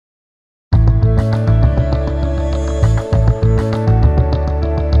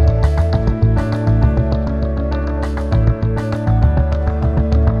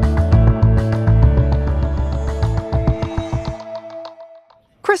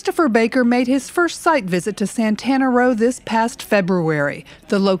Christopher Baker made his first site visit to Santana Row this past February,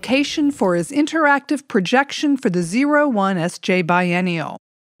 the location for his interactive projection for the 01 SJ Biennial.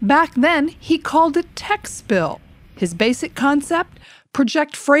 Back then, he called it Tech Spill. His basic concept?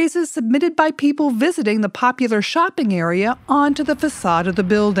 Project phrases submitted by people visiting the popular shopping area onto the facade of the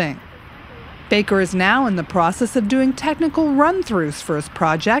building. Baker is now in the process of doing technical run-throughs for his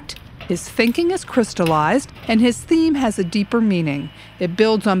project. His thinking is crystallized, and his theme has a deeper meaning. It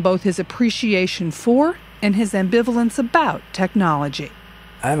builds on both his appreciation for and his ambivalence about technology.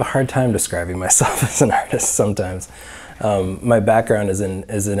 I have a hard time describing myself as an artist sometimes. My background is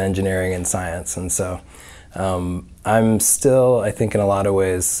in engineering and science, and so I'm still, I think in a lot of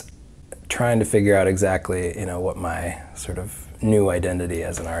ways, trying to figure out exactly, what my sort of new identity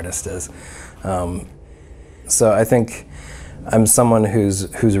as an artist is. So I think I'm someone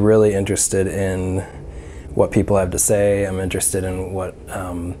who's really interested in what people have to say. I'm interested in what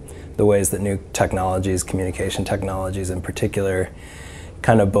the ways that new technologies, communication technologies in particular,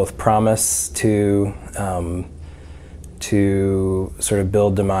 kind of both promise to sort of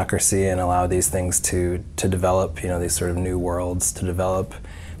build democracy and allow these things to develop, these sort of new worlds to develop,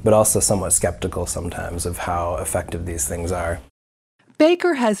 but also somewhat skeptical sometimes of how effective these things are.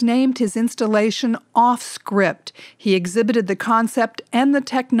 Baker has named his installation Offscript. He exhibited the concept and the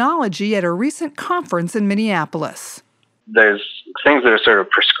technology at a recent conference in Minneapolis. There's things that are sort of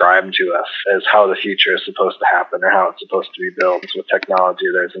prescribed to us as how the future is supposed to happen or how it's supposed to be built. With technology,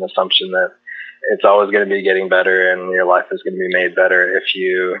 there's an assumption that it's always going to be getting better and your life is going to be made better if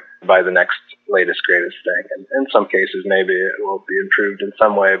you buy the next latest, greatest thing. And in some cases, maybe it will be improved in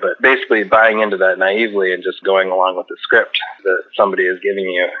some way, but basically buying into that naively and just going along with the script that somebody is giving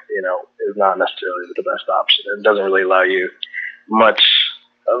you, is not necessarily the best option. It doesn't really allow you much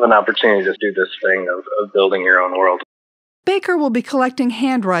of an opportunity to do this thing of building your own world. Baker will be collecting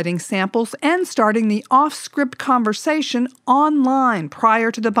handwriting samples and starting the off-script conversation online prior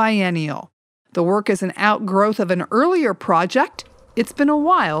to the biennial. The work is an outgrowth of an earlier project. It's been a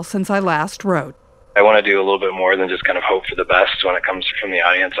while since I last wrote. I want to do a little bit more than just kind of hope for the best when it comes from the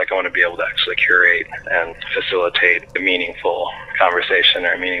audience. I want to be able to actually curate and facilitate a meaningful conversation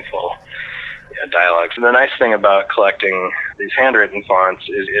or meaningful dialogues. And the nice thing about collecting these handwritten fonts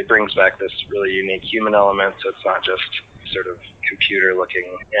is it brings back this really unique human element, so it's not just sort of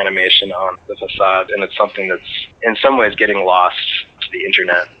computer-looking animation on the facade, and it's something that's in some ways getting lost to the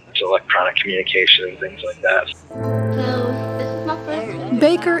internet, to electronic communication and things like that.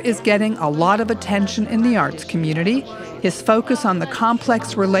 Baker is getting a lot of attention in the arts community. His focus on the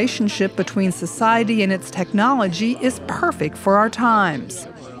complex relationship between society and its technology is perfect for our times.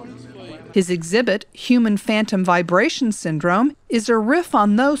 His exhibit, Human Phantom Vibration Syndrome, is a riff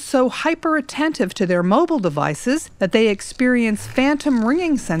on those so hyper-attentive to their mobile devices that they experience phantom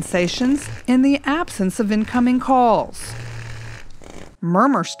ringing sensations in the absence of incoming calls.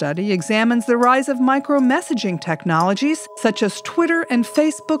 Murmur Study examines the rise of micro-messaging technologies such as Twitter and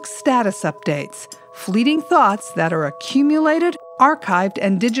Facebook status updates, fleeting thoughts that are accumulated, archived,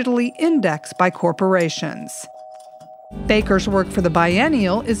 and digitally indexed by corporations. Baker's work for the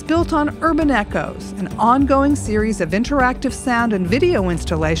biennial is built on Urban Echoes, an ongoing series of interactive sound and video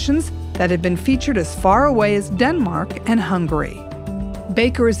installations that have been featured as far away as Denmark and Hungary.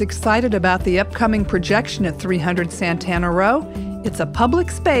 Baker is excited about the upcoming projection at 300 Santana Row. It's a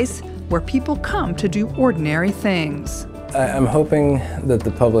public space where people come to do ordinary things. I'm hoping that the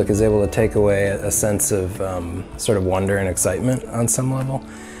public is able to take away a sense of sort of wonder and excitement on some level.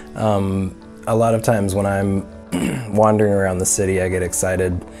 A lot of times when I'm wandering around the city, I get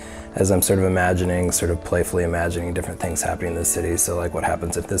excited as I'm sort of playfully imagining different things happening in the city. So like what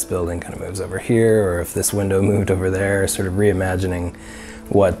happens if this building kind of moves over here, or if this window moved over there, sort of reimagining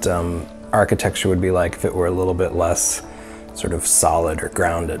what architecture would be like if it were a little bit less sort of solid or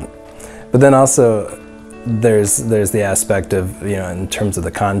grounded. But then also there's the aspect of, in terms of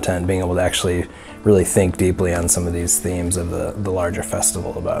the content, being able to actually really think deeply on some of these themes of the larger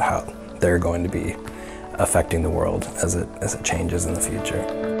festival about how they're going to be affecting the world as it changes in the future.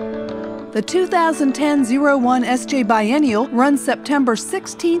 The 2010 01 SJ Biennial runs September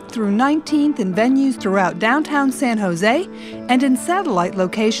 16th through 19th in venues throughout downtown San Jose and in satellite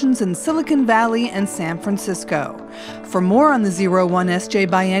locations in Silicon Valley and San Francisco. For more on the 01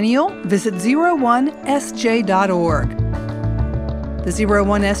 SJ Biennial, visit 01sj.org. The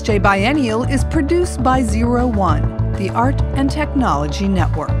 01 SJ Biennial is produced by 01, the Art and Technology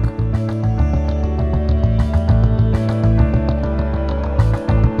Network.